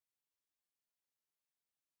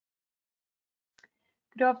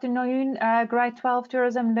Good afternoon, grade 12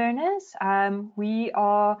 tourism learners. My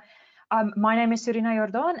name is Serena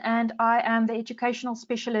Jordan and I am the educational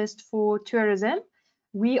specialist for tourism.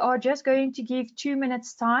 We are just going to give 2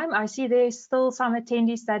 minutes time. I see there's still some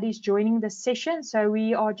attendees that is joining the session, so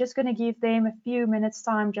we are just going to give them a few minutes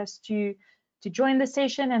time just to join the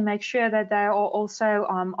session and make sure that they are also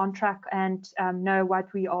on track and know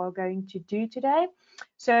what we are going to do today.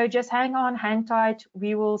 So just hang on, hang tight.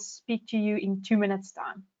 We will speak to you in 2 minutes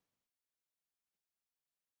time.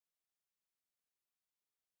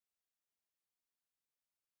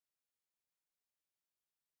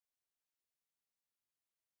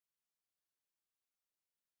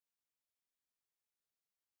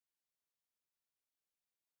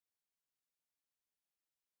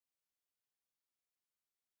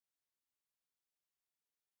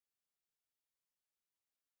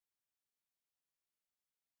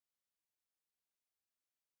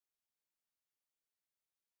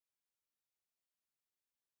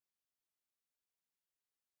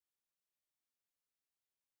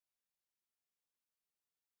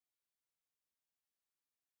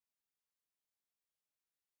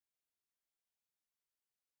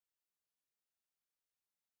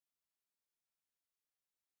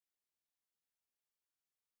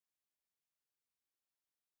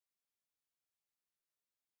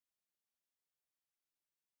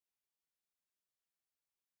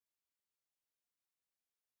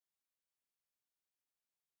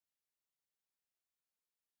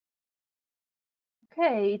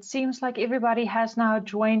 Okay, it seems like everybody has now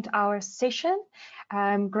joined our session.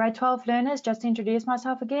 Grade 12 learners, just to introduce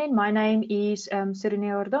myself again, my name is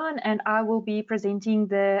Serena Jordan and I will be presenting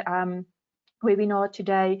the webinar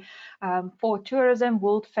today for tourism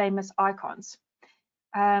world famous icons.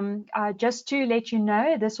 Just to let you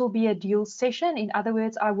know, this will be a dual session. In other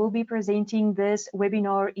words, I will be presenting this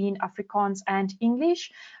webinar in Afrikaans and English.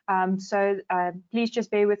 So please just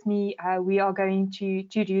bear with me. We are going to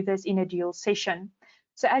do this in a dual session.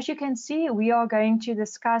 So as you can see, we are going to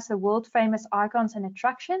discuss the world famous icons and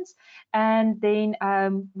attractions, and then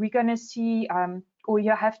we're going to see, or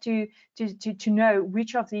you have to know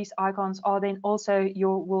which of these icons are then also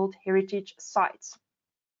your World Heritage sites.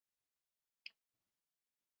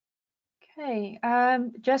 Okay,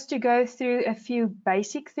 just to go through a few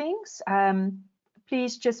basic things,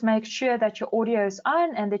 please just make sure that your audio is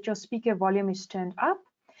on and that your speaker volume is turned up.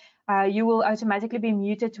 You will automatically be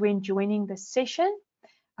muted when joining the session.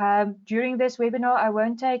 During this webinar, I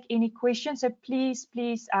won't take any questions, so please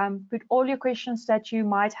put all your questions that you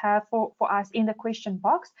might have for us in the question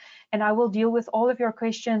box, and I will deal with all of your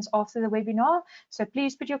questions after the webinar. So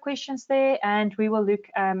please put your questions there and we will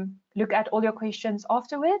look at all your questions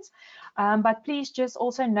afterwards. But please just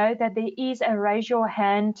also note that there is a raise your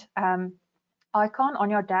hand icon on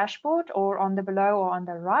your dashboard or on the below or on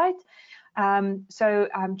the right.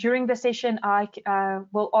 During the session, I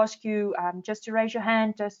will ask you just to raise your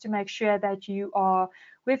hand, just to make sure that you are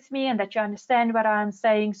with me and that you understand what I'm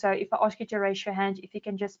saying. So if I ask you to raise your hand, if you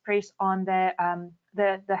can just press on the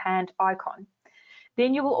hand icon.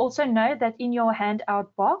 Then you will also know that in your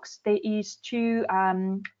handout box, there is two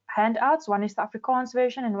handouts. One is the Afrikaans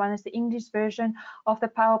version and one is the English version of the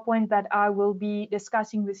PowerPoint that I will be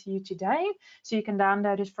discussing with you today. So you can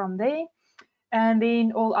download it from there. And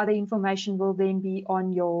then all other information will then be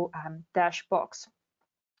on your dash box.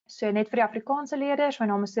 So net vir die Afrikaanse leerders, my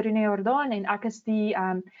naam is Serena Jordan en ek is die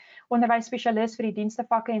onderwysspesialis vir die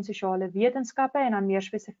dienstevakke en sosiale wetenskappe en dan meer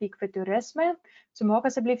spesifiek vir toerisme. So maak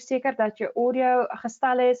asseblief seker dat jou audio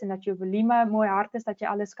gestel is en dat jou volume mooi hard is, dat jy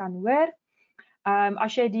alles kan hoor.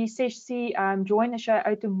 As jy die sessie join, is jy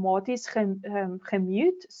outomaties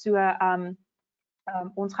gemute. So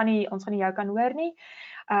ons gaan nie jou kan hoor nie.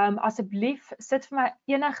 Asseblief sit vir my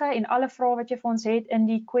enige en alle vrae wat jy vir ons het in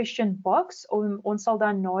die question box. Ons sal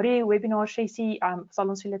dan na die webinar sessie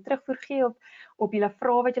sal ons julle terugvoer gee op julle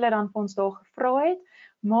vrae wat julle dan vir ons daar gevra het.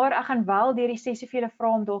 Maar ek gaan wel deur die sessie vir julle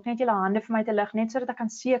vra om dalk net julle hande vir my te lig, net sodat ek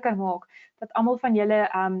kan seker maak dat almal van julle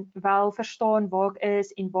wel verstaan waar ek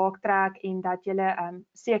is en waar ek trek en dat julle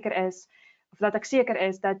seker is, of dat ek seker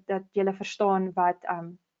is dat julle verstaan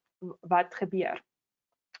wat gebeur.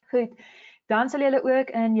 Goed. Dan sal julle ook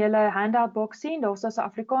in julle handout box sien, daar's 'n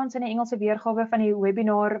Afrikaans en 'n Engelse weergawe van die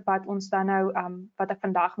webinar wat ons dan nou wat ek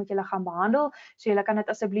vandag met julle gaan behandel. So julle kan dit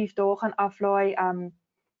asseblief daar gaan aflaai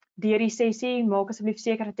deur die sessie. Maak asseblief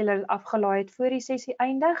seker dat julle dit afgelaai het voor die sessie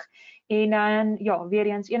eindig. En dan ja, weer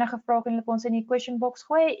eens enige vrae kan julle vir ons in die question box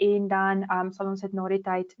gooi en dan sal ons dit na die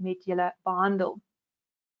tyd met julle behandel.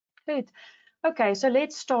 Goed. Okay, so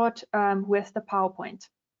let's start with the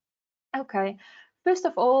PowerPoint. Okay. First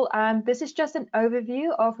of all, this is just an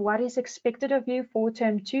overview of what is expected of you for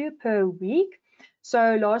term 2 per week.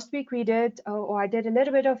 So last week we did, or I did a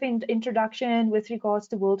little bit of introduction with regards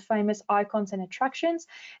to world famous icons and attractions,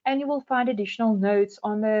 and you will find additional notes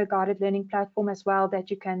on the guided learning platform as well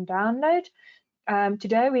that you can download.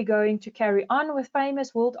 Today we're going to carry on with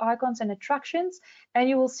famous world icons and attractions, and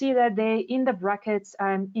you will see that there in the brackets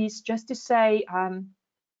is just to say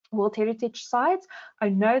World Heritage Sites. I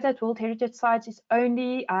know that World Heritage Sites is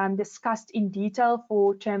only discussed in detail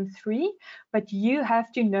for term 3, but you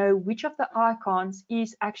have to know which of the icons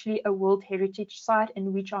is actually a World Heritage Site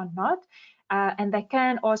and which are not. And they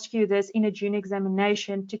can ask you this in a June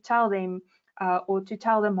examination to tell them or to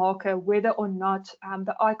tell the marker whether or not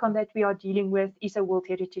the icon that we are dealing with is a World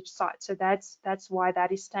Heritage Site. So that's why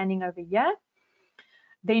that is standing over here.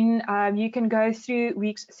 Then you can go through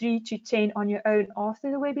weeks 3 to 10 on your own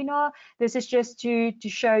after the webinar. This is just to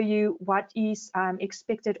show you what is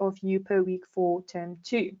expected of you per week for term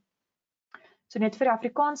 2. So net vir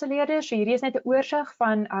Afrikaanse leerders, so hierdie is net 'n oorsig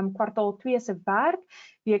van kwartaal 2 se werk.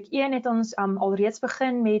 Week 1 het ons alreeds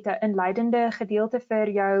begin met 'n inleidende gedeelte vir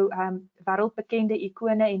jou wêreldbekende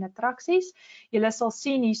ikone en attraksies. Julle sal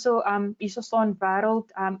sien hierso staan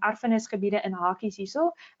wêreld erfenisgebiede in hakies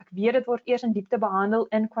hierso. Ek weet dit word eers in diepte behandel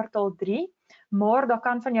in kwartaal 3, maar daar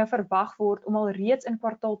kan van jou verwag word om al reeds in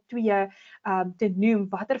kwartaal 2 te noem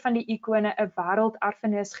watter van die ikone 'n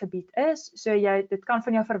wêrelderfenisgebied is. So dit kan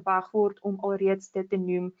van jou verwag word om alreeds dit te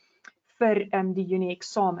noem vir die Junie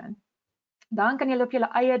eksamen. Dan kan julle op julle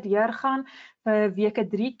eie deurgaan vir weke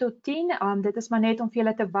 3 tot 10. Dit is maar net om vir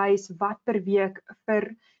julle te wys wat per week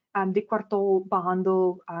vir die kwartaal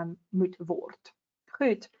behandel moet word.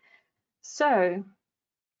 Goed. So,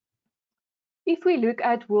 if we look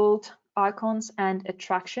at world icons and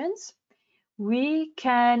attractions, we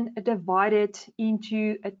can divide it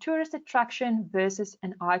into a tourist attraction versus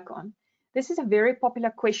an icon. This is a very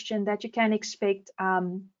popular question that you can expect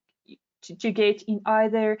to get in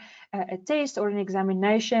either a test or an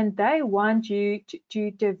examination. They want you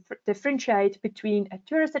to differentiate between a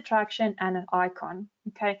tourist attraction and an icon.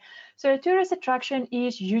 Okay, so a tourist attraction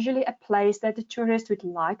is usually a place that a tourist would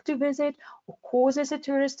like to visit or causes a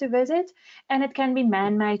tourist to visit, and it can be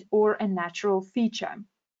man-made or a natural feature.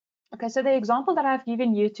 Okay, so the example that I've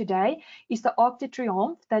given you today is the Arc de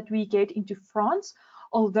Triomphe that we get into France.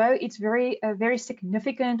 Although it's very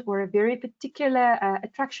significant or a very particular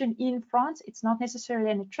attraction in France, it's not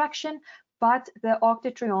necessarily an attraction, but the Arc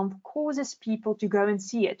de Triomphe causes people to go and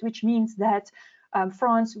see it, which means that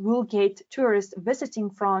France will get tourists visiting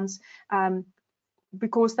France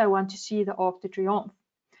because they want to see the Arc de Triomphe.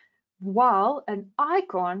 While an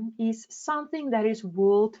icon is something that is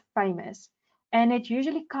world famous, and it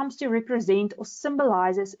usually comes to represent or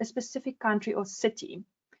symbolizes a specific country or city.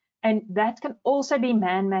 And that can also be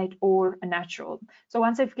man-made or natural. So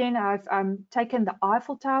once again, I've taken the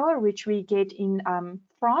Eiffel Tower, which we get in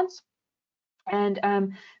France, and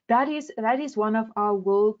that is one of our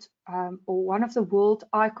world or one of the world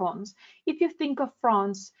icons. If you think of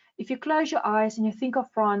France, if you close your eyes and you think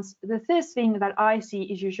of France, the first thing that I see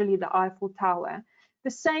is usually the Eiffel Tower.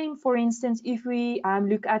 The same, for instance, if we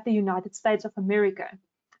look at the United States of America.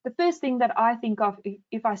 The first thing that I think of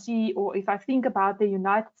if I see or if I think about the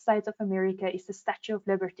United States of America is the Statue of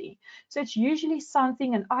Liberty. So it's usually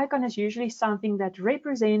something, an icon is usually something that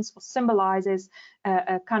represents or symbolizes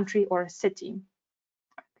a country or a city.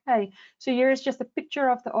 Okay, so here is just a picture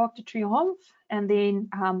of the Arc de Triomphe and then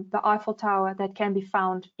the Eiffel Tower that can be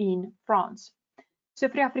found in France. So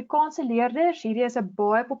vir die Afrikaanse leerders, hierdie is 'n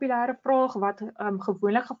baie populêre vraag wat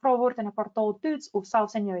gewoonlik gevra word in 'n kwartaaltoets of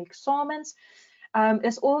selfs in jou eksamens.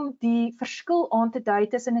 Is om die verskil aan te dui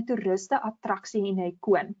tussen 'n toeriste attraksie en 'n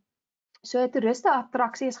ikoon. So 'n toeriste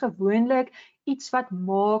attraksie is gewoonlik iets wat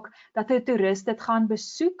maak dat 'n toerist dit gaan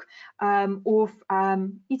besoek of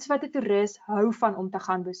iets wat 'n toerist hou van om te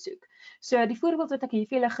gaan besoek. So die voorbeeld wat ek hier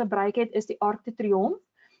vir julle gebruik het is die Arc de Triomphe.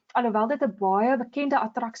 Alhoewel dit 'n baie bekende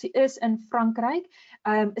attraksie is in Frankryk,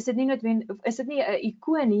 is dit nie 'n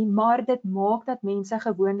ikoon nie, maar dit maak dat mense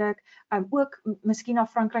gewoonlik ook miskien na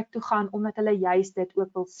Frankryk toe gaan omdat hulle juist dit ook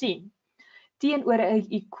wil sien. Teenoor 'n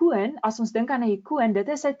ikoon, as ons dink aan 'n ikoon, dit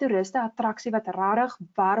is 'n toeriste attraksie wat regtig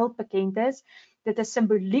wêreldbekend is. Dit is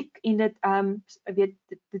simboliek en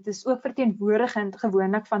dit is ook verteenwoordigend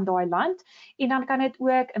gewoonlik van daai land, en dan kan dit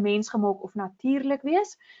ook 'n mensgemaak of natuurlik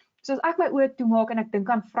wees. So as ek my oë toemaak en ek dink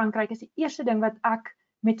aan Frankryk, is die eerste ding wat ek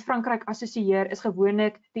met Frankryk assosieer is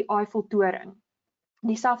gewoonlik die Eiffeltoring.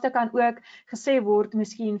 Dieselfde kan ook gesê word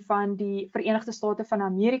miskien van die Verenigde State van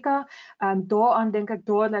Amerika. Daaraan dink ek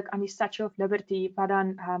dadelik aan die Statue of Liberty wat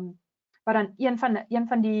dan wat dan een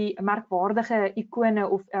van die merkwaardige ikone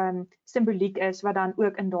of simboliek is wat dan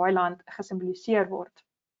ook in daai land gesimboliseer word.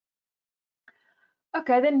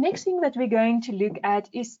 Okay, the next thing that we're going to look at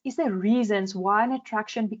is the reasons why an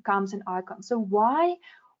attraction becomes an icon. So why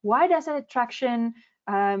does an attraction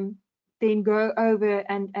then go over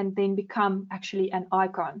and then become actually an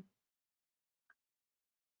icon?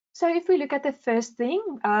 So if we look at the first thing,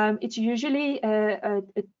 it's usually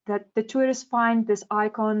that the tourists find these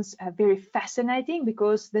icons very fascinating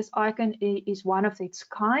because this icon is one of its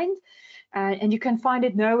kind, and you can find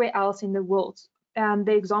it nowhere else in the world.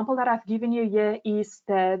 The example that I've given you here is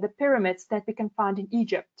the pyramids that we can find in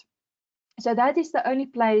Egypt. So that is the only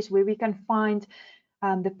place where we can find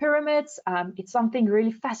the pyramids. It's something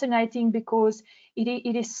really fascinating because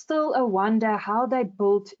it is still a wonder how they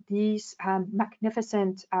built these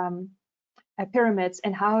magnificent pyramids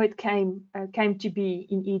and how it came to be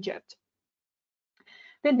in Egypt.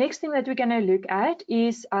 The next thing that we're going to look at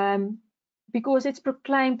is because it's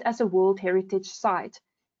proclaimed as a World Heritage Site.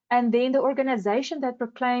 And then the organization that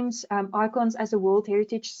proclaims icons as a World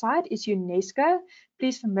Heritage Site is UNESCO.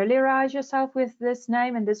 Please familiarize yourself with this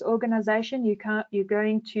name and this organization. You're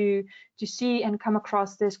going to see and come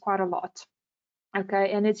across this quite a lot.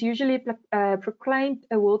 Okay, and it's usually proclaimed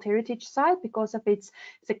a World Heritage Site because of its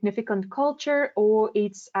significant culture or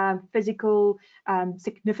its physical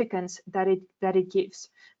significance that it gives.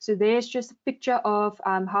 So there's just a picture of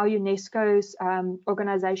how UNESCO's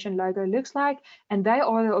organization logo looks like, and they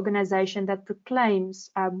are the organization that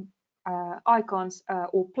proclaims icons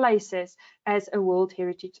or places as a World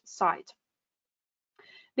Heritage Site.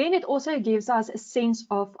 Then it also gives us a sense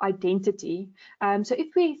of identity. So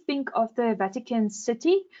if we think of the Vatican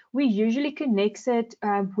City, we usually connect it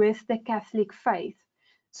with the Catholic faith.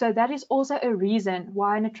 So that is also a reason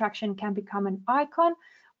why an attraction can become an icon,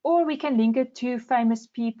 or we can link it to famous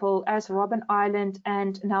people as Robben Island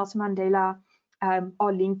and Nelson Mandela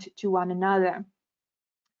are linked to one another.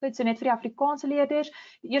 Goed, so net vir die Afrikaanse leerders,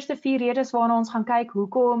 die eerste 4 redes waarna ons gaan kyk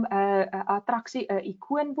hoekom 'n attraksie 'n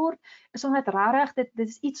ikoon word, is omdat regtig dit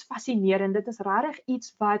is iets fascinerend. Dit is regtig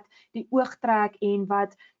iets wat die oog trek en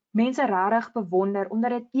wat mense regtig bewonder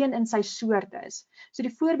omdat dit een in sy soort is. So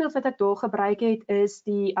die voorbeeld wat ek daar gebruik het is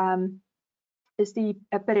die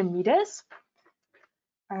piramides.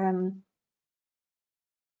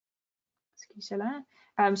 Ekskuus julle.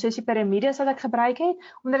 Soos die piramides wat ek gebruik het,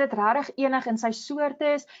 omdat dit regtig enig in sy soort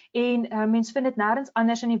is en mens vind dit nêrens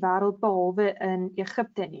anders in die wêreld behalwe in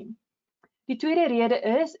Egipte nie. Die tweede rede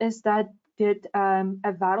is dat dit 'n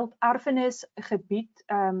wêrelderfenisgebied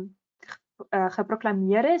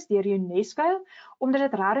geproklameer is deur UNESCO,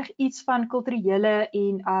 omdat dit regtig iets van kulturele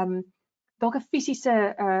en dalk 'n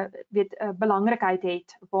fisiese belangrikheid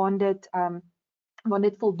het want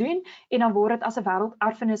dit voldoen en dan word dit as 'n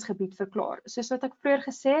wêrelderfenisgebied verklaar. Soos wat ek vroeër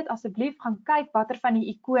gesê het, asseblief gaan kyk watter van die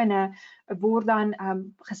ikone word dan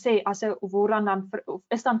gesê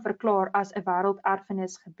is dan verklaar as 'n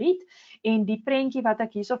wêrelderfenisgebied, en die prentjie wat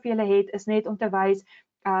ek hierso vir julle het is net om te wys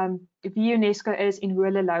wie UNESCO is en hoe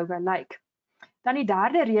hulle logo lyk. Dan die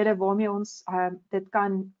derde rede waarmee ons dit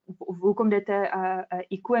kan, of hoekom dit 'n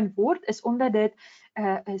ikoon word, is omdat dit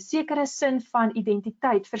 'n sekere sin van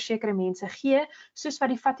identiteit vir sekere mense gee, soos wat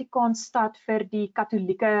die Vatikaanstad vir die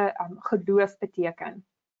Katolieke geloof beteken,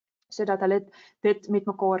 sodat hulle dit met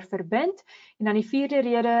mekaar verbind. En dan die vierde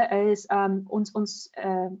rede is ons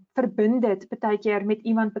verbind dit baie keer met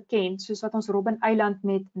iemand bekend, soos wat ons Robben Island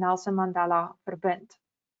met Nelson Mandela verbind.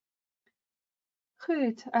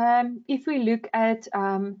 Good. If we look at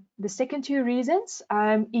the second 2 reasons,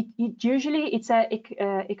 it's a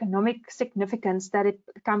economic significance that it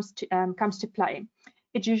comes to play.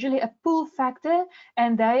 It's usually a pull factor,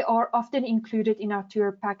 and they are often included in our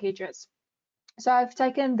tour packages. So I've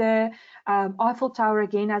taken the Eiffel Tower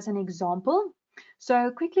again as an example.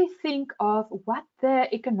 So quickly think of what the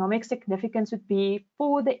economic significance would be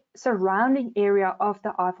for the surrounding area of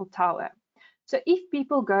the Eiffel Tower. So if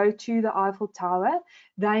people go to the Eiffel Tower,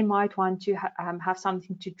 they might want to have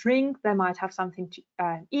something to drink, they might have something to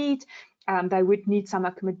eat, they would need some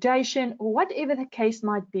accommodation, or whatever the case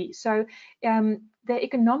might be. So the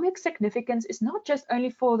economic significance is not just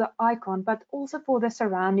only for the icon, but also for the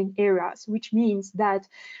surrounding areas, which means that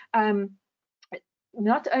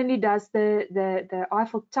not only does the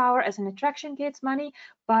Eiffel Tower as an attraction gets money,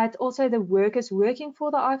 but also the workers working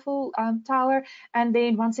for the Eiffel Tower, and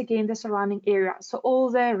then once again the surrounding area. So all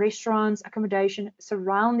the restaurants, accommodation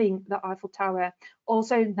surrounding the Eiffel Tower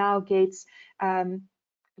also now gets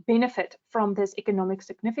benefit from this economic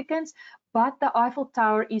significance, but the Eiffel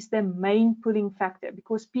Tower is the main pulling factor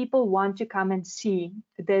because people want to come and see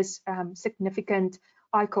this significant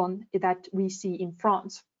icon that we see in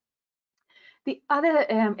France. The other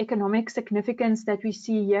economic significance that we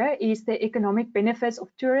see here is the economic benefits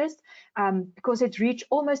of tourists, because it reaches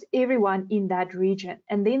almost everyone in that region.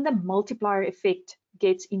 And then the multiplier effect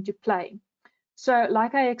gets into play. So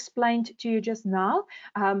like I explained to you just now,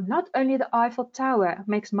 not only the Eiffel Tower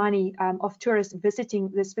makes money of tourists visiting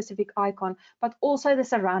the specific icon, but also the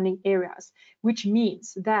surrounding areas, which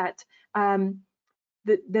means that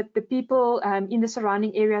the people in the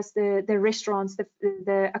surrounding areas, the restaurants,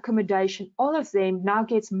 the accommodation, all of them now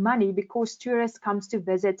gets money because tourists comes to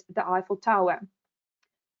visit the Eiffel Tower.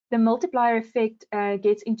 The multiplier effect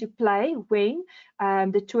gets into play when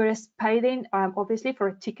the tourists pay then obviously for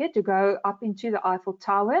a ticket to go up into the Eiffel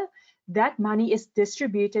Tower. That money is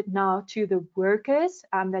distributed now to the workers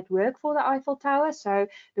that work for the Eiffel Tower. So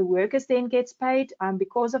the workers then gets paid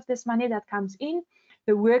because of this money that comes in.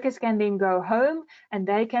 The workers can then go home and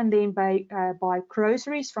they can then buy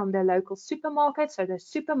groceries from the local supermarket. So the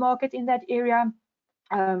supermarket in that area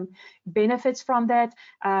benefits from that,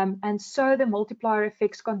 and so the multiplier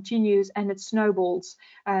effects continues and it snowballs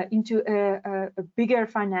into a bigger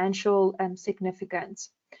financial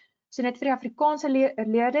significance. So net vir die Afrikaanse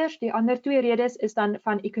leerders, die ander twee redes is dan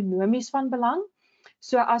van ekonomies van belang.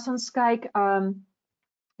 So as ons kyk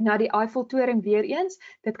na die Eiffeltoring weer eens,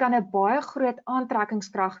 dit kan 'n baie groot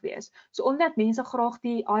aantrekkingskrag wees. So omdat mense graag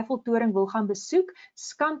die Eiffeltoring wil gaan besoek,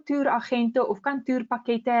 kan toeragente of kan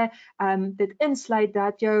toerpakkette dit insluit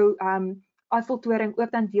dat jou Eiffeltoring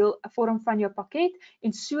ook dan deel vorm van jou pakket,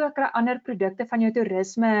 en so kry ander produkte van jou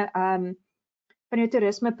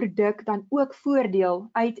toerisme produk dan ook voordeel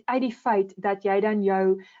uit die feit dat jy dan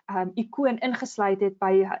jou ikoon ingesluit het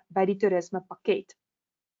by die toerisme pakket.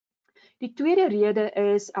 Die tweede rede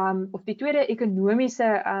is, of die tweede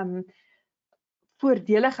ekonomiese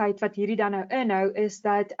voordeligheid wat hierdie dan nou inhou, is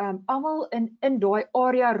dat almal in daai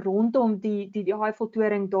area rondom die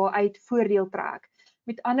Eiffeltoring daaruit voordeel trek.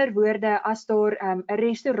 Met ander woorde, as daar 'n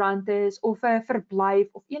restaurant is of 'n verblyf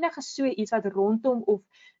of enige so iets wat rondom of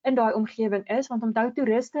in daai omgewing is, want onthou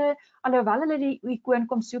toeriste, alhoewel hulle die ikoon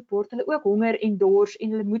kom soek, word hulle ook honger en dors en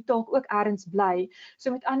hulle moet dalk ook ergens bly.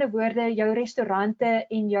 So met ander woorde, jou restaurante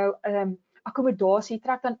en jou akkommodasie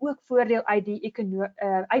trek dan ook voordeel uit die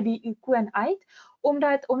ikoon uit,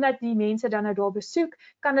 omdat die mense dan nou daar besoek,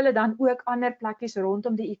 kan hulle dan ook ander plekkies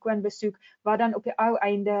rondom die ikoon besoek, wat dan op die ou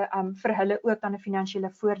einde vir hulle ook dan 'n finansiële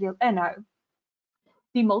voordeel inhou.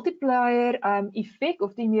 Die multiplier effek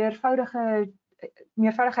of die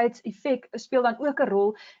meervoudigheidseffek speel dan ook 'n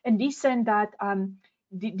rol in die sin dat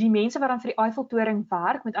die mense wat dan vir die Eiffeltoring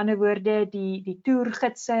werk, met ander woorde die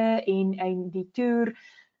toergidse en die toer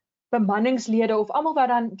bemanningslede of almal wat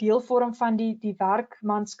dan deel vorm van die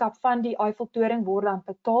werkmanskap van die Eiffeltoring word dan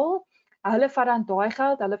betaal. Hulle vat dan daai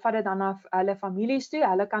geld, hulle vat dit dan na hulle families toe,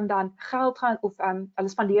 hulle kan dan geld gaan of hulle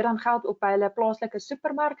spandeer dan geld op by hulle plaaslike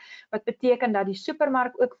supermark, wat beteken dat die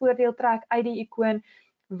supermark ook voordeel trek uit die ikoon,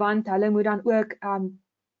 want hulle moet dan ook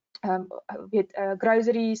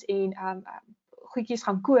groceries en goedjies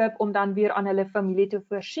gaan koop om dan weer aan hulle familie te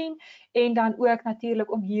voorsien en dan ook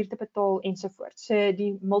natuurlik om huur te betaal ensovoorts. So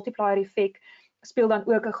die multiplier effek speel dan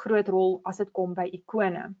ook 'n groot rol as dit kom by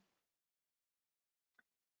ikone.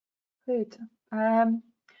 Goed.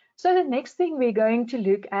 So the next thing we're going to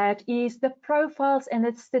look at is the profiles and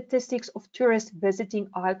the statistics of tourists visiting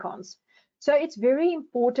icons. So it's very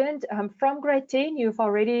important. From grade 10, you've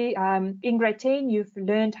already, in grade 10, you've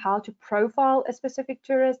learned how to profile a specific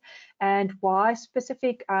tourist and why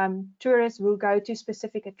specific tourists will go to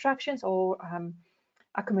specific attractions or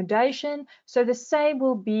accommodation. So the same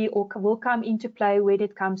will be or will come into play when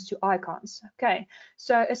it comes to icons. Okay,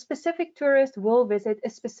 so a specific tourist will visit a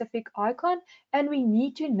specific icon, and we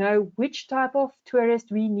need to know which type of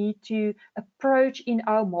tourist we need to approach in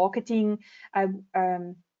our marketing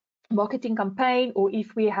campaign, or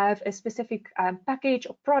if we have a specific package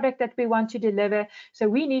or product that we want to deliver. So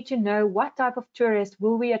we need to know what type of tourist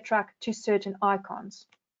will we attract to certain icons.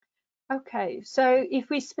 Okay, so if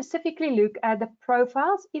we specifically look at the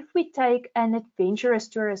profiles, if we take an adventurous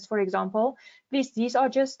tourist, for example, these are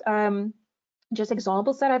just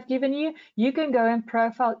examples that I've given you. You can go and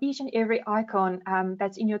profile each and every icon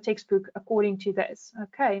that's in your textbook according to this.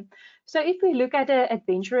 Okay, so if we look at an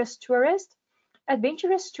adventurous tourists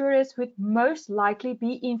would most likely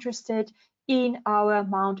be interested in our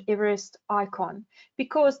Mount Everest icon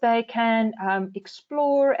because they can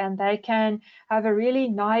explore and they can have a really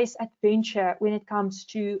nice adventure when it comes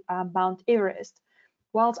to Mount Everest.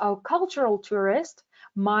 Whilst our cultural tourist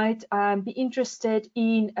might be interested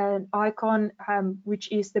in an icon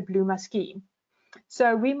which is the Blue Muskie.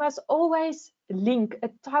 So we must always link a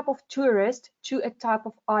type of tourist to a type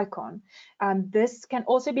of icon. This can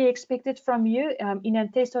also be expected from you in a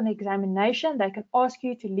test or examination. They can ask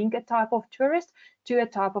you to link a type of tourist to a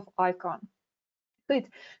type of icon. Goed,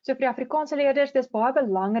 so vir die Afrikaanse leerders, dis baie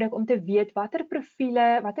belangrik om te weet watter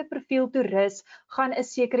profiel toerist gaan 'n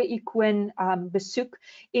sekere ikoon besoek,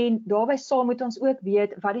 en daarbey saam moet ons ook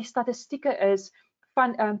weet wat die statistieke is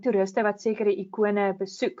van toeriste wat sekere ikone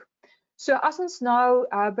besoek. So as ons nou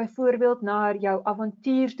byvoorbeeld na jou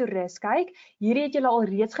avontuurtoerist kyk, hierdie het julle al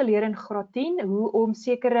reeds geleer in graad 10 hoe om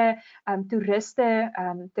sekere toeriste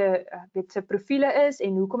weet se profiele is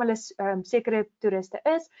en hoekom hulle sekere toeriste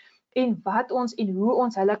is, en wat ons en hoe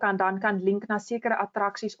ons hulle dan kan link na sekere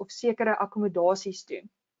attraksies of sekere akkommodasies toe.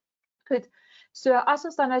 Goed, so as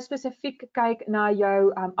ons dan nou spesifiek kyk na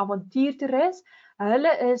jou avontuurtoerist,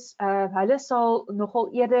 hulle sal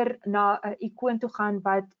nogal eerder na 'n ikoon toe gaan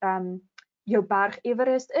wat jou berg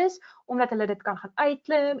Everest is, omdat hulle dit kan gaan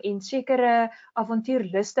uitklim en sekere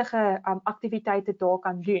avontuurlustige aktiwiteite daar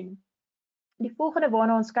kan doen. Die volgende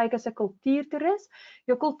waarna ons kyk is 'n kultuurtoerist.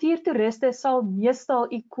 Jou kultuurtoeriste sal meestal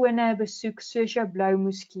ikone besoek soos jou blou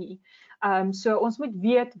moeskie. So ons moet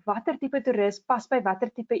weet watter tipe toerist pas by watter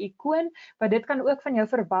tipe ikoon, want dit kan ook van jou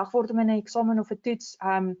verwag word om in 'n eksamen of 'n toets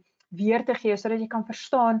weer te gee, sodat jy kan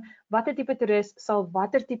verstaan watter tipe toerist sal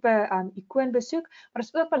watter tipe ikoon besoek. Maar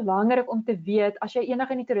is ook belangrik om te weet, as jy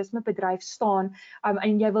enige in die toerismebedryf staan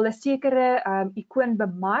en jy wil 'n sekere ikoon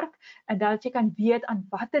bemark, en dat jy kan weet aan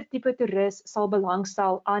watter tipe toerist sal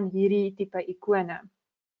belangstel aan hierdie tipe ikone.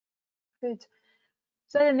 Goed.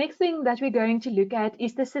 So the next thing that we're going to look at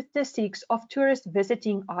is the statistics of tourist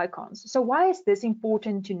visiting icons. So why is this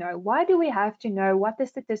important to know? Why do we have to know what the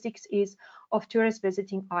statistics is of tourist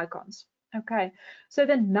visiting icons? Okay, so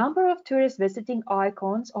the number of tourist visiting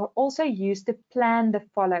icons are also used to plan the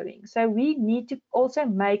following. So we need to also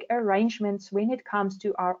make arrangements when it comes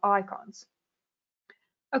to our icons.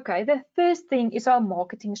 Okay, the first thing is our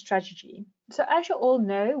marketing strategy. So as you all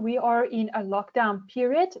know, we are in a lockdown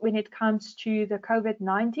period when it comes to the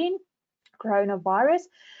COVID-19 coronavirus.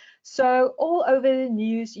 So all over the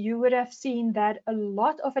news, you would have seen that a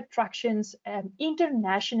lot of attractions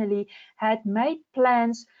internationally had made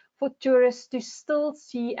plans for tourists to still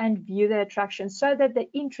see and view the attractions so that the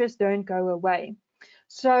interest don't go away.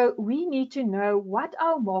 So we need to know what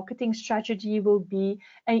our marketing strategy will be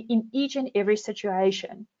in each and every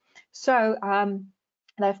situation. So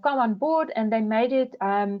they've come on board and they made it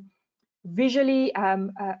visually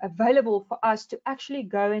available for us to actually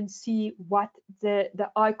go and see what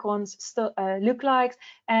the icons still look like,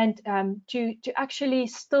 and to actually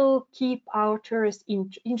still keep our tourists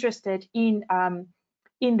interested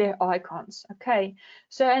in their icons. Okay,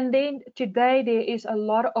 so and then today there is a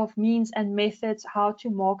lot of means and methods how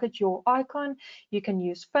to market your icon. You can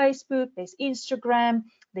use Facebook, there's Instagram,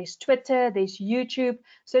 there's Twitter, there's YouTube.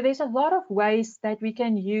 So there's a lot of ways that we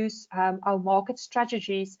can use our market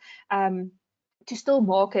strategies to still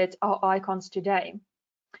market our icons today.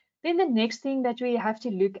 Then the next thing that we have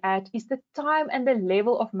to look at is the time and the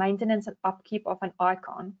level of maintenance and upkeep of an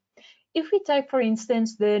icon. If we take, for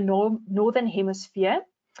instance, the Northern Hemisphere,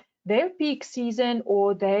 their peak season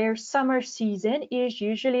or their summer season is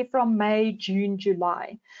usually from May, June,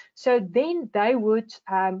 July. So then they would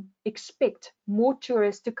expect more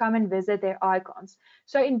tourists to come and visit their icons.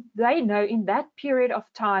 So they know in that period of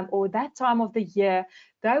time or that time of the year,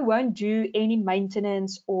 they won't do any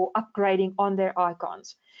maintenance or upgrading on their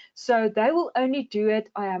icons. So they will only do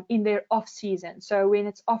it in their off season. So when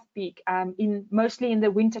it's off peak, mostly in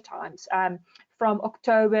the winter times, from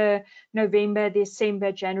October, November,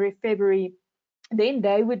 December, January, February, then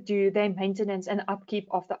they would do their maintenance and upkeep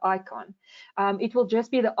of the icon. It will just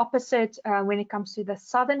be the opposite when it comes to the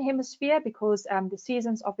Southern Hemisphere, because the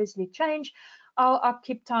seasons obviously change. Our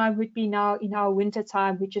upkeep time would be now in our winter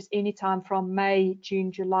time, which is any time from May,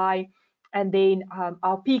 June, July. And then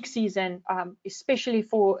our peak season, especially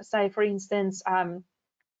for, say, for instance, for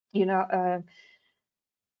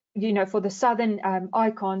the southern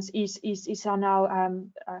icons is on our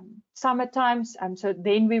summer times. So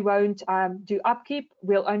then we won't do upkeep.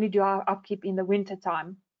 We'll only do our upkeep in the winter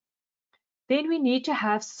time. Then we need to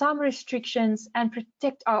have some restrictions and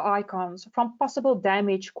protect our icons from possible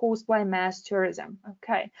damage caused by mass tourism.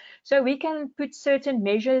 Okay, so we can put certain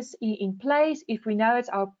measures in place if we know it's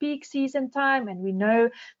our peak season time and we know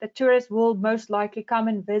that tourists will most likely come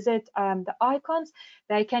and visit the icons.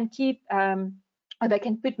 They can keep or they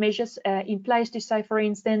can put measures in place to say, for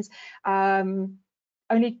instance,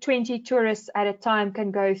 only 20 tourists at a time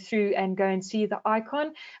can go through and go and see the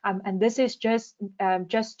icon. And this is just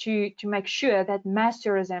to make sure that mass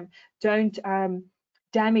tourism don't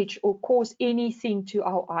damage or cause anything to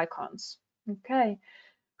our icons. Okay.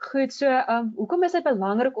 Goed, so hoekom is dit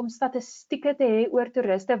belangrik om statistieke te hê oor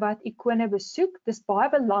toeriste wat ikone besoek? Dis baie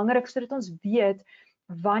belangrik sodat ons weet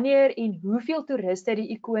wanneer en hoeveel toeriste die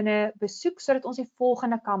ikone besoek sodat ons die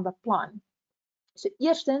volgende kan beplan. So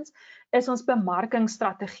eerstens is ons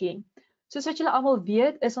bemarkingsstrategie. Soos wat julle almal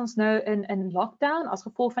weet, is ons nou in lockdown as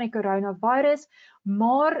gevolg van die coronavirus,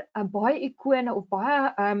 maar baie ikone of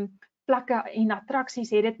baie plekke en attraksies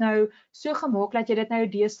het dit nou so gemaak dat jy dit nou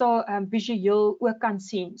deesdae visueel ook kan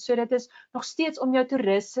sien. So dit is nog steeds om jou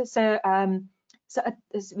toeriste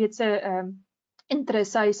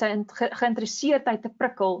interest, sy geïnteresseerdheid te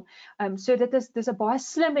prikkel. So dis 'n baie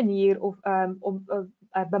slim manier of om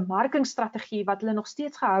 'n bemarkingsstrategie wat hulle nog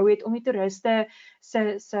steeds gehou het om die toeriste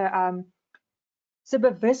se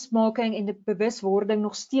bewusmaking en die bewuswording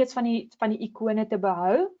nog steeds van die ikone te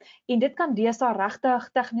behou. En dit kan deesdae regtig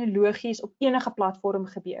tegnologies op enige platform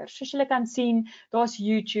gebeur. Soos julle kan sien, daar's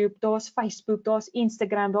YouTube, daar's Facebook, daar's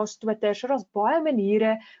Instagram, daar's Twitter. So daar's baie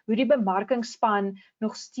maniere hoe die bemarkingsspan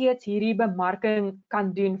nog steeds hierdie bemarking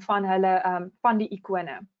kan doen van hulle van die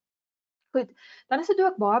ikone. Goed, dan is dit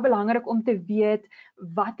ook baie belangrik om te weet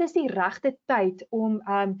wat is die regte tyd om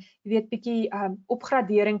bietjie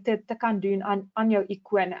opgradering te kan doen aan jou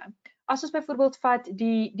ikone. As ons byvoorbeeld vat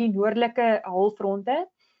die noordelike halfronde,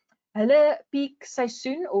 hulle piek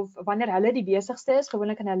seisoen of wanneer hulle die besigste is,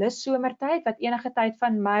 gewoonlik in hulle somertyd wat enige tyd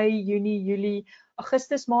van Mei, Junie, Julie,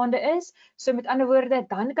 Augustus maande is. So met ander woorde,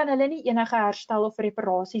 dan kan hulle nie enige herstel of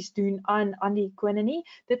reparasies doen aan die ikone nie.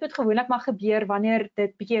 Dit moet gewoonlik maar gebeur wanneer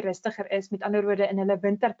dit bietjie rustiger is, met ander woorde in hulle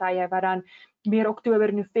wintertye wat dan meer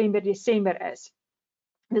Oktober, November, Desember is.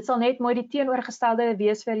 Dit sal net mooi die teenoorgestelde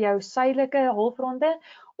wees vir jou suidelike halfronde.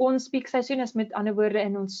 Ons piekseisoen is met ander woorde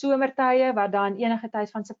in ons somertye wat dan enige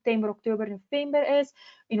tyd van September, Oktober, November is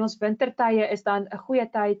en ons wintertye is dan 'n goeie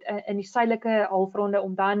tyd in die suidelike halfronde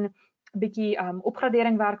om dan 'n bietjie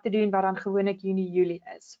opgradering werk te doen wat dan gewoonlik Junie, Julie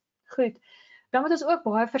is. Goed. Dan moet ons ook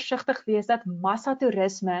baie versigtig wees dat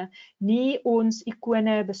massatoerisme nie ons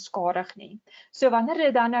ikone beskadig nie. So wanneer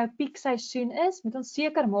dit dan nou piekseisoen is, moet ons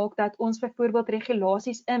seker maak dat ons byvoorbeeld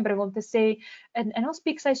regulasies inbring om te sê, in ons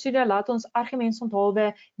piekseisoene laat ons arguments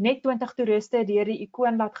onthalwe net 20 toeriste deur die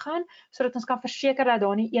ikoon laat gaan, sodat ons kan verseker dat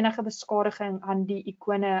daar nie enige beskadiging aan die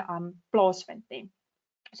ikone plaasvind nie.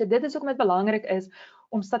 So dit is ook met belangrik is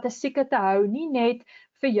om statistieke te hou, nie net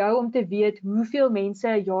vir jou om te weet hoeveel mense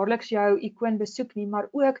jaarliks jou ikoon besoek nie, maar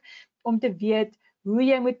ook om te weet hoe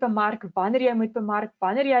jy moet bemark, wanneer jy moet bemark,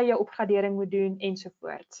 wanneer jy jou opgradering moet doen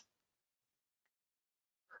ensovoorts.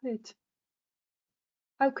 Goed.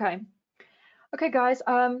 Okay guys,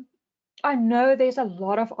 I know there's a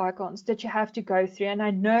lot of icons that you have to go through, and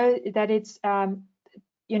I know that it's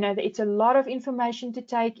it's a lot of information to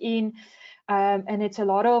take in, and it's a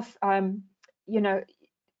lot of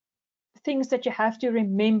things that you have to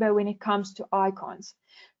remember when it comes to icons.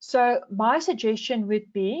 So my suggestion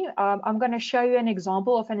would be, I'm going to show you an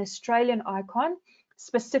example of an Australian icon,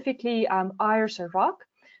 specifically Ayers Rock.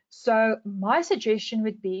 So my suggestion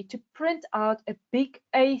would be to print out a big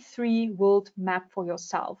A3 world map for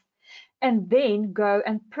yourself, and then go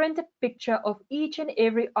and print a picture of each and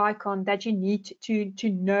every icon that you need to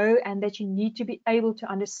know and that you need to be able to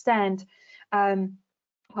understand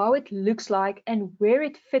how it looks like and where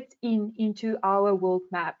it fits into our world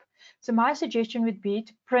map. So my suggestion would be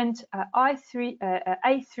to print an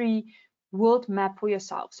A3 world map for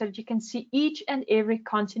yourself so that you can see each and every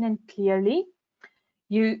continent clearly.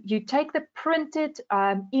 You take the printed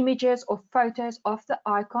images or photos of the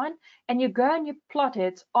icon and you go and you plot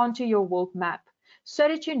it onto your world map so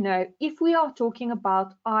that you know if we are talking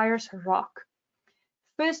about Ayers Rock,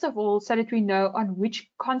 first of all, so that we know on which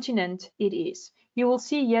continent it is. You will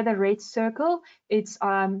see here the red circle. It's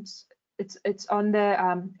on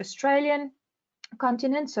the Australian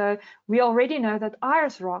continent, so we already know that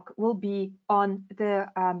Ayers Rock will be on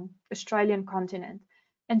the Australian continent.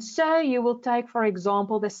 And so you will take, for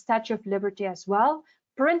example, the Statue of Liberty as well,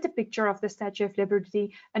 print a picture of the Statue of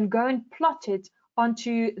Liberty and go and plot it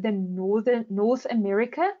onto the North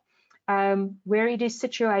America, where it is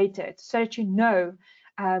situated, so that you know.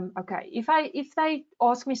 Okay, if they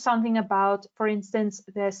ask me something about, for instance,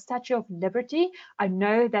 the Statue of Liberty, I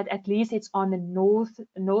know that at least it's on the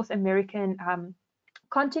North American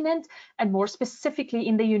continent, and more specifically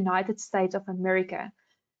in the United States of America.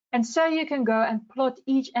 And so you can go and plot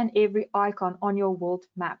each and every icon on your world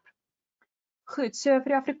map. Goed, so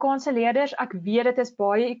vir die Afrikaanse leerders, ek weet dit is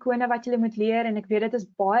baie ikone wat julle moet leer en ek weet dit is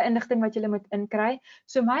baie inligting wat julle moet inkry.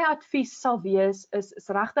 So my advies sal wees is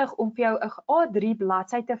regtig om vir jou 'n A3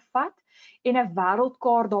 bladsy te vat en 'n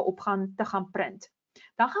wêreldkaart daarop te gaan print.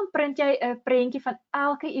 Dan gaan print jy 'n prentjie van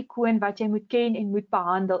elke ikoon wat jy moet ken en moet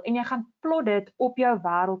behandel en jy gaan plot dit op jou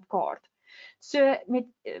wêreldkaart. So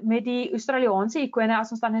met die Australiese ikone,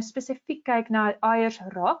 as ons dan nou spesifiek kyk na Ayers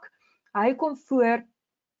Rock, hy kom voor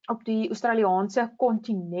op die Australiese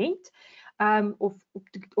kontinent, of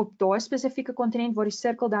op daai spesifieke kontinent waar die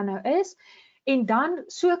sirkel dan nou is, en dan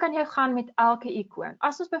so kan jy gaan met elke ikoon.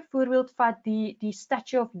 As ons byvoorbeeld vat die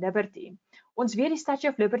Statue of Liberty. Ons weet die Statue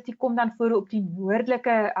of Liberty kom dan voor op die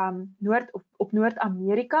noordelike op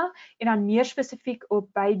Noord-Amerika en dan meer spesifiek op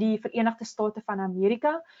by die Verenigde State van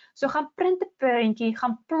Amerika. So gaan print 'n prentjie,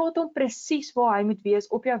 gaan plot hom presies waar hy moet wees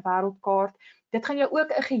op jou wêreldkaart. Dit gaan jou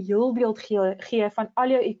ook 'n geheelbeeld gee van al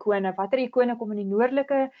jou ikone. Watter ikone kom in die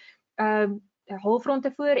noordelike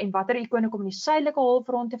halfronte voor en watter ikone kom in die suidelike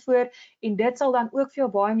halfronte voor, en dit sal dan ook vir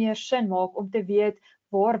jou baie meer sin maak om te weet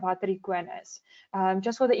waar watter ikoon is.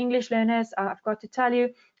 Just for the English learners, I've got to tell you,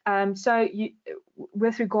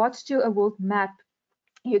 with regards to a world map,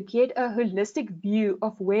 you get a holistic view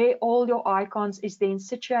of where all your icons is then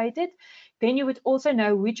situated. Then you would also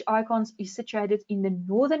know which icons is situated in the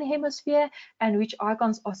northern hemisphere and which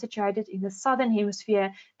icons are situated in the southern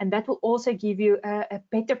hemisphere, and that will also give you a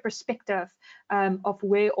better perspective of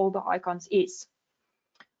where all the icons is.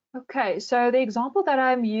 Okay, so the example that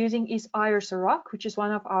I'm using is Ayers Rock, which is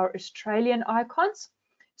one of our Australian icons.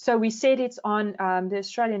 So we said it's on the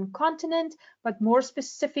Australian continent, but more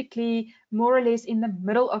specifically, more or less in the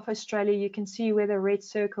middle of Australia. You can see where the red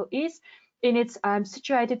circle is, and it's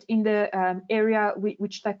situated in the area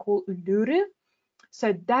which they call Uluru.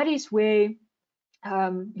 So that is where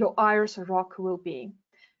your Ayers Rock will be.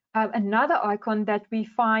 Another icon that we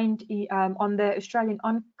find on the Australian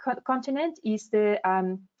continent is the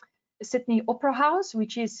Sydney Opera House,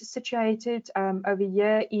 which is situated over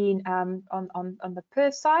here in on the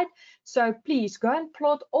Perth side. So please go and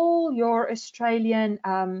plot all your Australian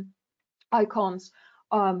icons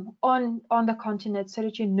on the continent so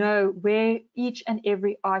that you know where each and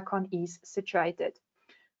every icon is situated.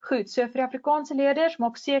 Goed, so vir die Afrikaanse leerders,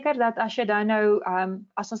 maak seker dat as jy dan nou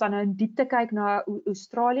as ons dan nou in diepte kyk na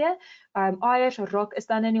Australië, Ayers Rock is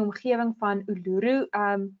dan in die omgewing van Uluru,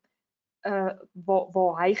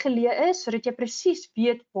 waar hy geleë is, sodat jy presies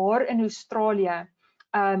weet waar in Australië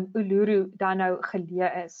Uluru dan nou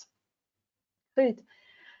geleë is. Goed.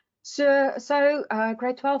 So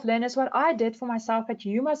grade 12 learners, what I did for myself, that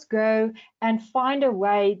you must go and find a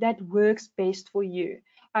way that works best for you.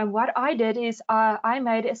 And what I did is I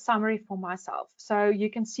made a summary for myself. So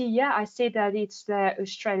you can see here, I said that it's the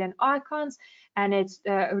Australian icons and it's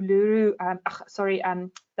the Uluru,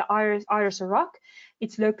 the Ayers Rock.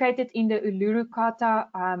 It's located in the Uluru-Kata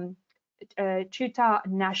Chuta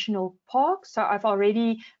National Park. So I've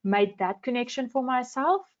already made that connection for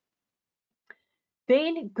myself.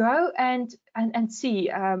 Then go and see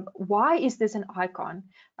why is this an icon.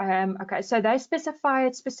 Okay, so they specify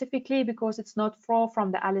it specifically because it's not far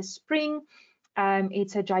from the Alice Spring.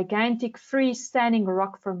 It's a gigantic freestanding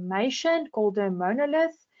rock formation called a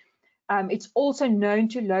monolith. It's also known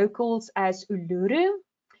to locals as Uluru,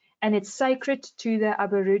 and it's sacred to the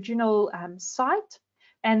Aboriginal site.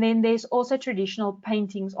 And then there's also traditional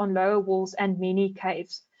paintings on lower walls and many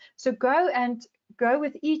caves. So go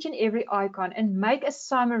with each and every icon and make a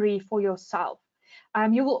summary for yourself.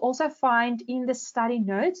 You will also find in the study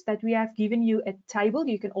notes that we have given you a table.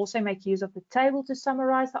 You can also make use of the table to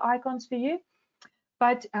summarize the icons for you.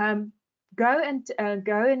 But go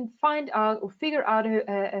and find out or figure out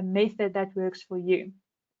a method that works for you.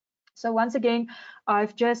 So once again,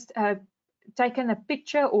 I've just taken a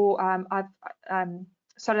picture, or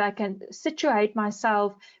so that I can situate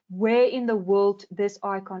myself where in the world this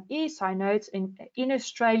icon is. So I know it's in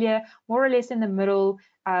Australia, more or less in the middle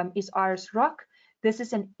is Ayers Rock. This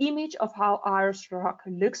is an image of how Ayers Rock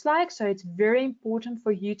looks like. So it's very important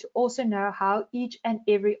for you to also know how each and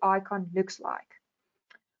every icon looks like.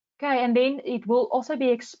 Okay, and then it will also be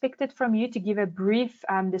expected from you to give a brief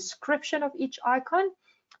description of each icon.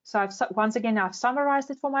 So once again, I've summarized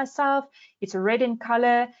it for myself. It's red in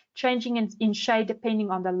color, changing in shade depending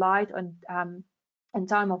on the light and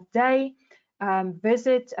time of day.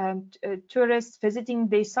 Tourists visiting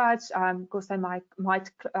these sites because they might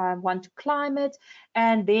want to climb it.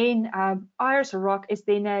 And then Ayers Rock is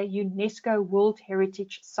then a UNESCO World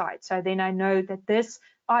Heritage Site. So then I know that this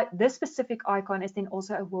specific icon is then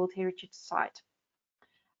also a World Heritage Site.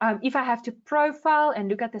 If I have to profile and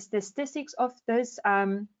look at the statistics of this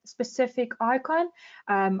specific icon,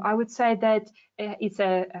 I would say that it's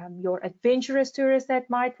your adventurous tourists that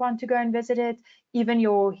might want to go and visit it, even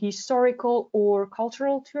your historical or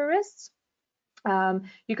cultural tourists.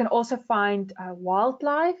 You can also find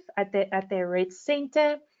wildlife at their red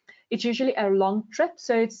center. It's usually a long trip,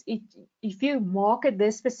 so if you market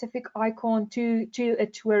this specific icon to a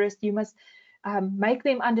tourist, you must make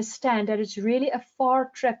them understand that it's really a far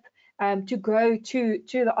trip to go to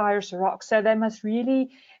the Irish Rock. So they must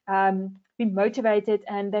really be motivated,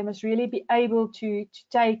 and they must really be able to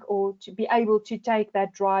take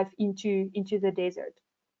that drive into the desert.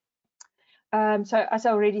 So as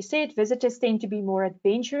I already said, visitors tend to be more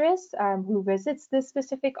adventurous who visits this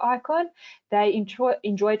specific icon. They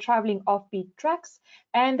enjoy traveling offbeat tracks,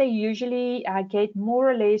 and they usually get more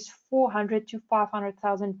or less 400 to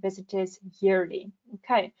 500,000 visitors yearly.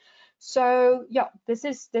 Okay, so yeah, this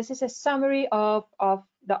is a summary of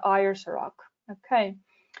the Irish Rock. Okay.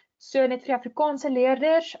 So net vir Afrikaanse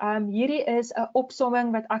leerders, hierdie is 'n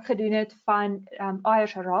opsomming wat ek gedoen het van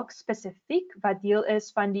Irish Rock spesifiek, wat deel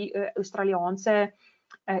is van die Australiaanse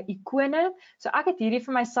ikone. So ek het hierdie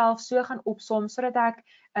vir myself so gaan opsom sodat ek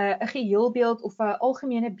 'n geheelbeeld of 'n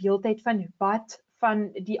algemene beeld het van wat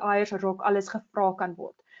van die Irish Rock alles gevra kan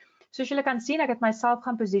word. Soos julle kan sien, ek het myself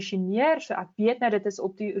gaan posisioneer, so ek weet nou dit is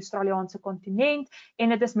op die Australiaanse kontinent en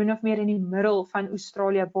dit is min of meer in die middel van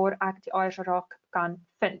Australië waar ek die Irish Rock kan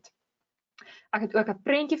vind. Ek het ook 'n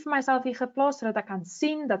prentjie vir myself hier geplaas sodat ek kan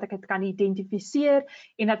sien, dat ek dit kan identifiseer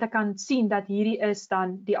en dat ek kan sien dat hierdie is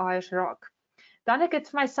dan die Irish Rock. Dan het ek dit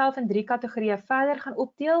vir myself in 3 kategorieë verder gaan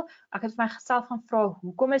opdeel. Ek het vir myself gaan vra,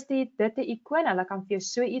 hoekom is dit 'n ikoon? Hulle kan vir jou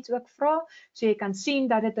so iets ook vra. So jy kan sien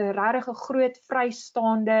dat dit 'n regtig groot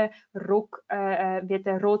vrystaande rok,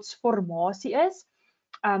 'n rotsformasie is.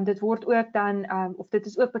 Dit word ook dan, of dit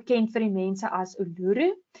is ook bekend vir die mense as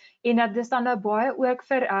Uluru. En dat dis dan nou baie ook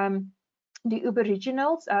vir die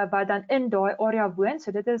Aboriginals wat dan in daai area woon.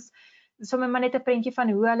 So dit is sommer maar net 'n prentjie van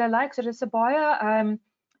hoe hulle lyk. So dit is 'n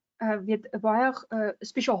baie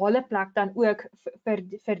spesiale plek dan ook vir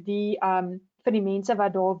die mense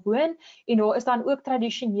wat daar woon. En daar is dan ook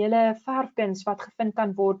tradisionele verfkuns wat gevind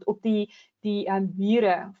kan word op die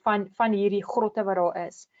mure van hierdie grotte wat daar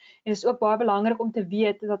is. En dit is ook baie belangrik om te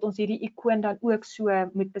weet dat ons hierdie ikoon dan ook so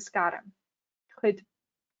moet beskerm. Goed.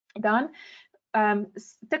 Dan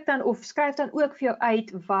tik dan of skryf dan ook vir jou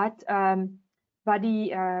uit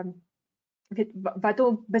wat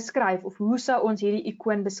hom beskryf of hoe sou ons hierdie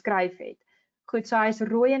ikoon beskryf het. Goed, so hy is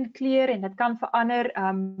rooi in kleur en dit kan verander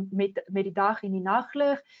met die dag en die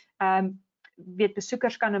naglig.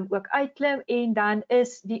 Besoekers kan hom ook uitklim en dan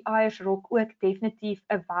is die Irish Rock ook definitief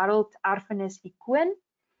 'n wêrelderfenis ikoon.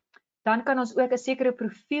 Dan kan ons ook 'n sekere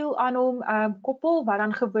profiel aan hom koppel wat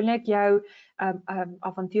dan gewoonlik jou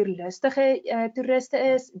avontuurlustige toeriste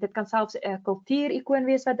is. Dit kan selfs 'n kultuurikoon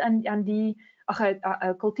wees wat aan die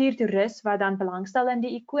 'n kultuurtoerist wat dan belangstel in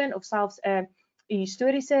die ikoon, of selfs 'n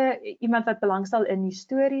historiese iemand wat belangstel in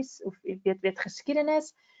histories of weet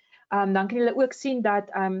geskiedenis. Dan kan julle ook sien dat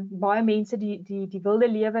baie mense die wilde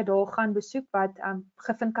lewe daar gaan besoek wat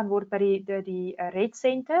gevind kan word by die Red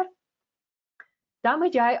Center. Dan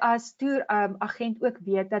moet jy as toeragent ook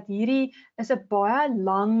weet dat hierdie is 'n baie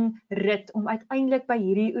lang rit om uiteindelik by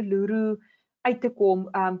hierdie Uluru uit te kom,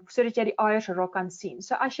 sodat jy die Irish Rock kan sien.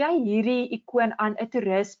 So as jy hierdie ikoon aan 'n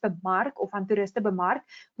toerist bemark of aan toeriste bemark,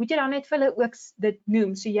 moet jy dan net vir hulle ook dit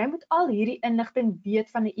noem. So jy moet al hierdie inligting weet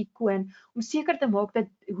van 'n ikoon om seker te maak dat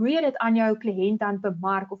hoe jy dit aan jou kliënt dan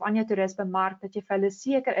bemark of aan jou toerist bemark, dat jy vir hulle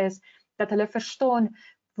seker is dat hulle verstaan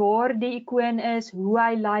waar die ikoon is, hoe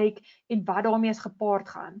hy lyk en wat daarmee is gepaard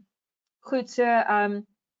gaan. Goed, so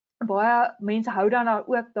baie mense hou dan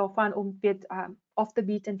ook daarvan om off the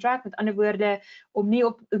beaten track, met ander woorde om nie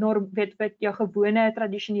op jou gewone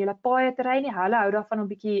tradisionele paaie te ry nie. Hulle hou daarvan om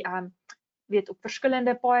bietjie op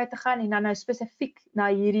verskillende paaie te gaan en dan nou spesifiek na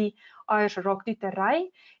hierdie Irish Rock toe te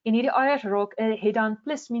ry. En hierdie Irish Rock het dan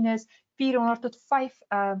plus minus 400 tot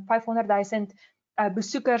 500,000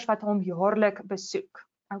 besoekers wat hom jaarlik besoek.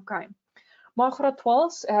 Okay. Maar grade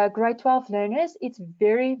 12 learners, it's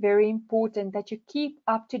very, very important that you keep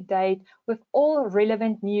up to date with all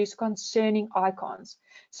relevant news concerning icons.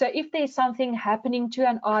 So if there's something happening to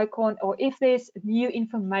an icon or if there's new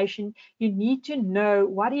information, you need to know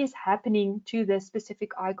what is happening to this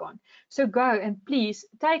specific icon. So go and please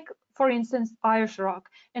take, for instance, Irish Rock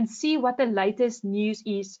and see what the latest news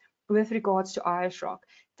is with regards to Irish Rock.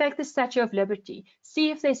 Take the Statue of Liberty, see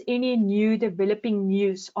if there's any new developing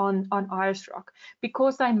news on Irish Rock,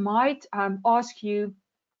 because they might ask you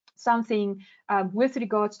something with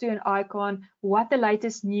regards to an icon, what the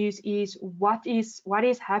latest news is, what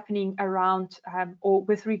is happening around or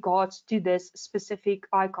with regards to this specific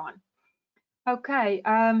icon. Okay,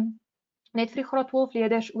 net vir die graad 12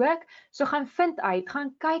 leerders ook. So gaan vind uit,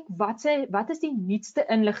 gaan kyk wat is die nuutste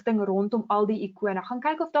inligting rondom al die ikone. Gaan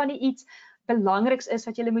kyk of daar nie iets belangriks is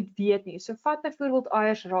wat jy moet weet nie. So vat byvoorbeeld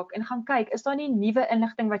eiers raak en gaan kyk, is daar nie nuwe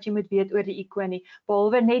inligting wat jy moet weet oor die ikoon nie,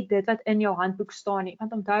 behalwe net dit wat in jou handboek staan nie.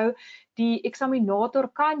 Want onthou, die eksaminator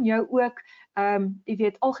kan jou ook jy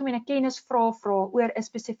weet, algemene kennis vra oor 'n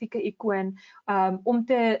spesifieke ikoon om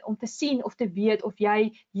te sien of te weet of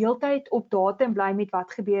jy heeltyd op datum bly met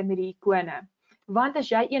wat gebeur met die ikone. Want as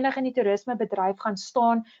jy enig in die toerismebedryf gaan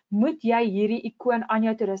staan, moet jy hierdie ikoon aan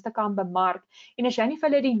jou toeriste kan bemark. En as jy nie vir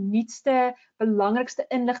hulle die nuutste, belangrikste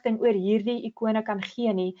inligting oor hierdie ikone kan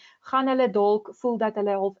gee nie, gaan hulle dalk voel dat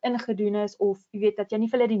hulle half ingedoen is of jy weet dat jy nie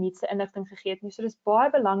vir hulle die nuutste inligting gegee het nie. So dis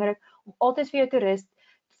baie belangrik om altyd vir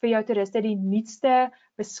jou toeriste die nuutste,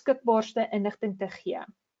 beskikbaarste inligting te gee.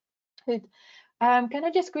 Goed. Can I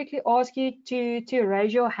just quickly ask you to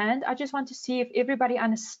raise your hand? I just want to see if everybody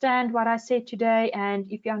understand what I said today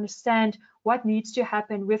and if you understand what needs to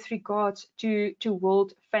happen with regards to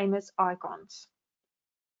world famous icons.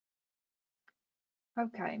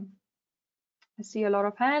 Okay, I see a lot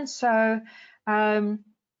of hands. So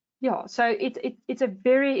yeah, so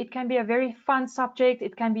it can be a very fun subject.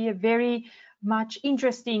 It can be a very much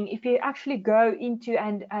interesting if you actually go into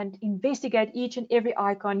and investigate each and every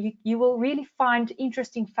icon. You will really find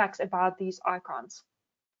interesting facts about these icons.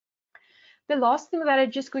 The last thing that I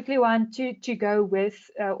just quickly want to go with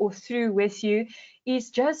or through with you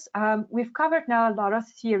is just we've covered now a lot of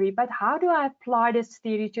theory, but how do I apply this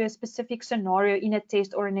theory to a specific scenario in a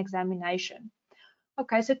test or an examination?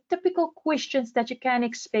 Okay, so typical questions that you can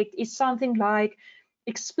expect is something like,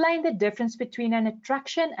 explain the difference between an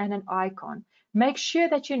attraction and an icon. Make sure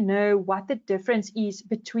that you know what the difference is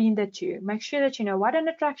between the two. Make sure that you know what an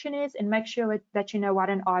attraction is and make sure that you know what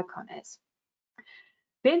an icon is.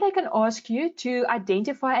 Then they can ask you to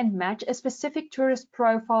identify and match a specific tourist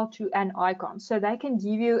profile to an icon. So they can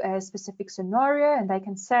give you a specific scenario and they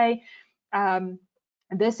can say,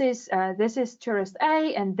 this is tourist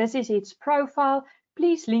A and this is its profile.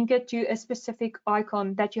 Please link it to a specific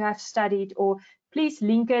icon that you have studied, or please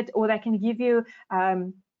link it, or they can give you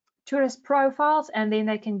tourist profiles and then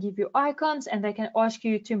they can give you icons and they can ask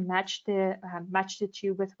you to match the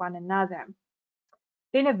two with one another.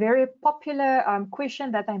 Then a very popular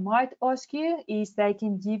question that they might ask you is they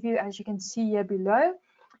can give you, as you can see here below,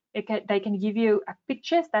 they can give you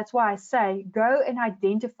pictures. That's why I say go and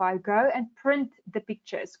identify, go and print the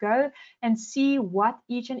pictures, go and see what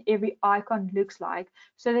each and every icon looks like,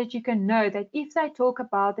 so that you can know that if they talk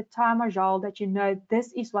about the Taj Mahal, that you know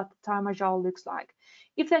this is what the Taj Mahal looks like.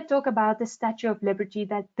 If they talk about the Statue of Liberty,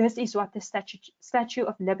 that this is what the Statue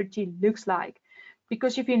of Liberty looks like.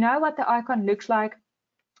 Because if you know what the icon looks like,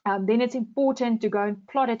 then it's important to go and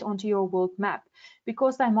plot it onto your world map,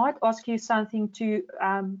 because they might ask you something to,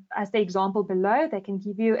 as the example below, they can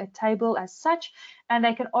give you a table as such, and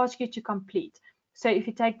they can ask you to complete. So if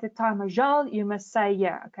you take the Taj Mahal, you must say,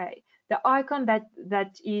 yeah, okay, the icon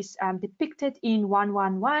that is depicted in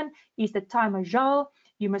 111 is the Taj Mahal.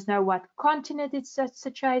 You must know what continent it's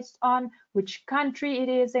situated on, which country it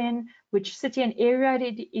is in, which city and area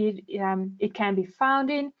it can be found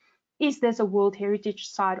in. Is this a World Heritage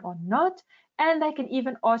Site or not? And they can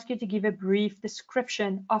even ask you to give a brief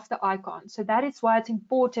description of the icon. So that is why it's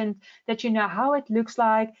important that you know how it looks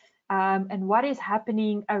like and what is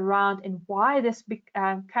happening around and why this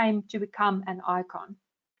came to become an icon.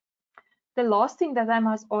 The last thing that I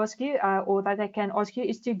must ask you or that I can ask you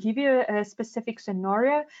is to give you a specific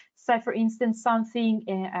scenario. Say, for instance,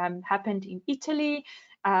 something happened in Italy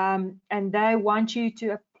and they want you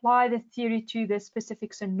to apply the theory to the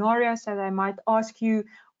specific scenario. So they might ask you,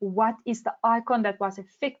 what is the icon that was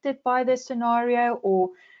affected by this scenario,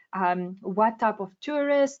 or what type of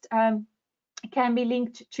tourist can be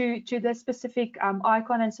linked to the specific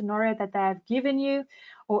icon and scenario that they have given you,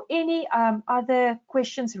 or any other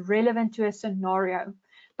questions relevant to a scenario.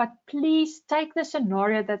 But please take the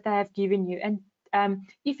scenario that they have given you, and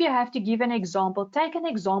if you have to give an example, take an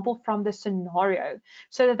example from the scenario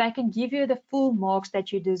so that they can give you the full marks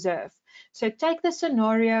that you deserve. So take the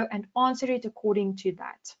scenario and answer it according to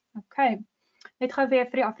that. Okay. Net gou weer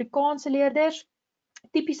vir die Afrikaanse leerders.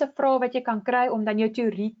 Typiese vrae wat jy kan kry om dan jou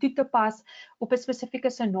teorie toe te pas op 'n spesifieke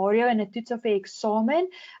scenario in 'n toets of 'n eksamen.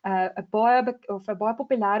 'n baie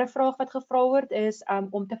populêre vraag wat gevra word is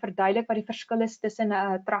om te verduidelik wat die verskil is tussen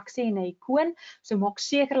 'n attraksie en 'n ikoon. So maak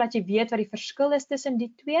seker dat jy weet wat die verskil is tussen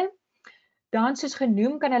die twee. Dan soos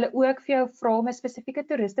genoem kan hulle ook vir jou vra om 'n spesifieke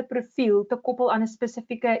toeriste profiel te koppel aan 'n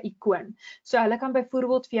spesifieke ikoon. So hulle kan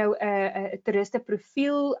byvoorbeeld vir jou 'n toeriste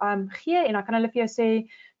profiel gee en dan kan hulle vir jou sê,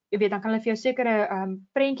 jy weet, dan kan hulle vir jou sekere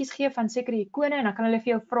prentjies gee van sekere ikone en dan kan hulle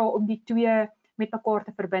vir jou vra om die twee met mekaar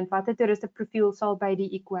te verbind. Watter toeriste profiel sal by die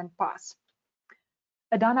ikoon pas?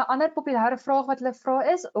 Dan 'n ander populêre vraag wat hulle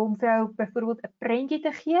vra is om vir jou byvoorbeeld 'n prentjie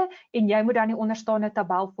te gee en jy moet dan die onderstaande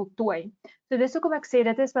tabel voltooi. So dis hoekom ek sê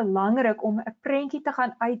dit is belangrik om 'n prentjie te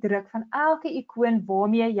gaan uitdruk van elke ikoon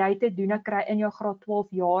waarmee jy te doen kry in jou graad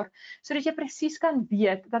 12 jaar, sodat jy presies kan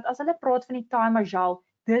weet dat as hulle praat van die Thai Mahal,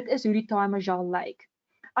 dit is hoe die Thai Mahal lyk.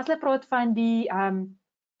 As hulle praat van die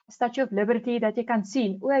Statue of Liberty, dat jy kan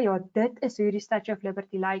sien, o ja, dit is hoe die Statue of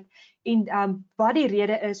Liberty lyk en wat die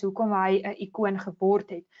rede is hoekom hy 'n ikoon geword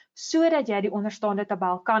het, sodat jy die onderstaande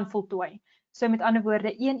tabel kan voltooi. So met ander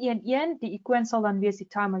woorde 111, die ikoon sal dan wees die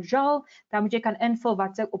Thai Mahal, dan moet jy kan invul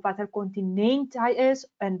op watter kontinent hy is,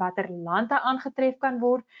 in watter land hy aangetref kan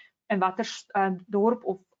word, in watter dorp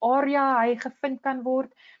of area hy gevind kan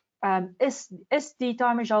word. Is die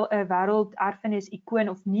Thai Mahal 'n wêrelderfenis ikoon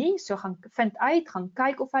of nie? So gaan vind uit, gaan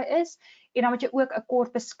kyk of hy is en dan moet jy ook 'n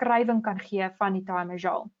kort beskrywing kan gee van die Thai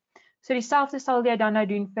Mahal. So dieselfde sal jy dan nou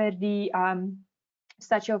doen vir die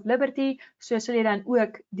Statue of Liberty, so sal jy dan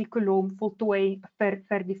ook die kolom voltooi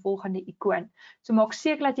vir die volgende ikoon. So maak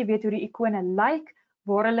seker dat jy weet hoe die ikone lyk,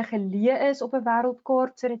 waar hulle geleë is op 'n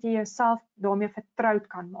wêreldkaart sodat jy jouself daarmee vertroud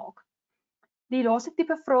kan maak. Die laaste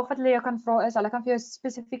tipe vraag wat hulle jou kan vra is, hulle kan vir jou 'n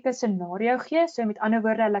spesifieke scenario gee. So met ander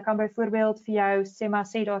woorde, hulle kan byvoorbeeld vir jou sê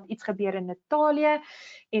daar het iets gebeur in Italië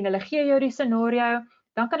en hulle gee jou die scenario,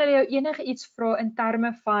 dan kan hulle jou enige iets vra in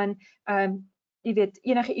terme van jy weet,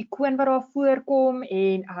 enige ikoon wat daar voorkom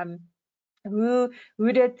en hoe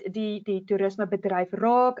dit die toerismebedryf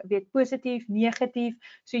raak, weet positief, negatief.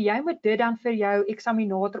 So jy moet dit dan vir jou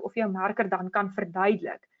eksaminator of jou merker dan kan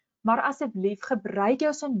verduidelik. Maar asseblief gebruik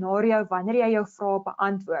jou scenario wanneer jy jou vrae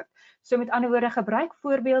beantwoord. So met ander woorde, gebruik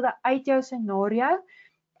voorbeelde uit jou scenario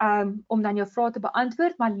om dan jou vrae te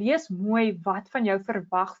beantwoord, maar lees mooi wat van jou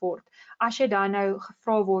verwag word as jy dan nou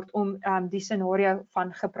gevra word om die scenario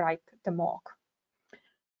van gebruik te maak.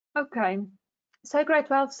 Okay, so grade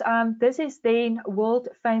 12s, this is then world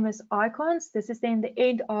famous icons. This is then the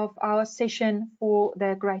end of our session for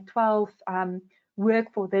the grade 12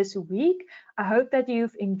 work for this week. I hope that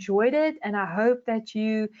you've enjoyed it and I hope that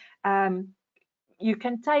you can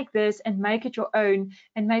take this and make it your own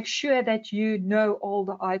and make sure that you know all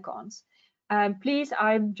the icons. Please,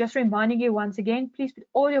 I'm just reminding you once again, please put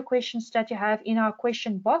all your questions that you have in our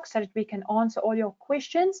question box so that we can answer all your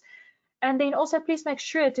questions. And then also please make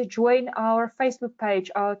sure to join our Facebook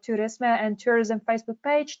page, our Tourism and Tourism Facebook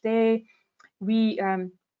page. There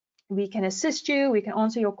we can assist you, we can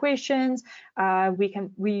answer your questions.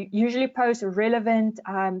 We usually post relevant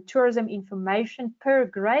tourism information per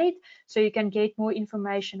grade, so you can get more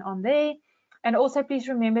information on there. And also please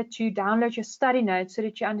remember to download your study notes so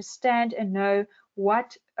that you understand and know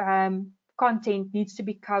what content needs to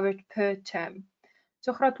be covered per term.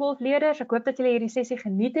 So graad 12 leerders, ek hoop dat julle hierdie sessie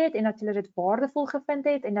geniet het en dat julle dit waardevol gevind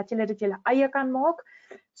het en dat julle dit julle eie kan maak.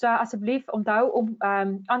 So asseblief onthou om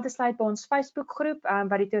aan te sluit by ons Facebook groep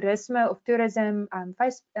wat die toerisme of tourism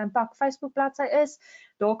impact Facebook bladsy is.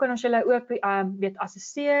 Daar kan ons julle ook weet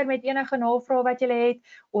assisteer met enige navrae wat julle het.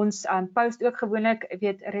 Ons post ook gewoonlik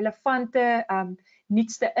weet relevante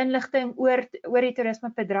nuutste inligting oor die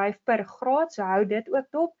toerismebedryf per graad. So hou dit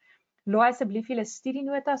ook dop. Laai asseblief julle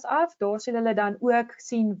studienotas af, daar sal hulle dan ook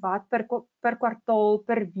sien wat per kwartaal,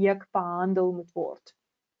 per week behandel moet word.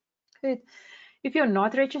 Goed. If you're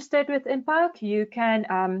not registered with Impact, you can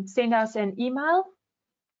send us an email.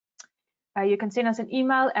 You can send us an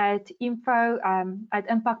email at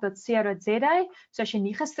info@impact.co.za. So as jy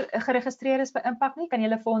nie geregistreer is by Impact nie, kan jy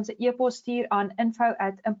vir ons 'n e-pos stuur aan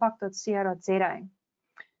info@impact.co.za.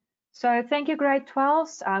 So thank you grade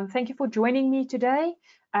 12s. Thank you for joining me today.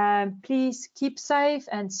 Please keep safe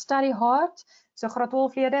and study hard. So graad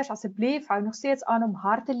 12 leerders, asseblief hou nog steeds aan om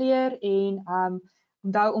hard te leer en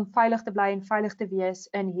onthou om veilig te bly en veilig te wees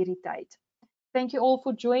in hierdie tyd. Thank you all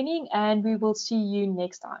for joining and we will see you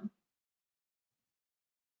next time.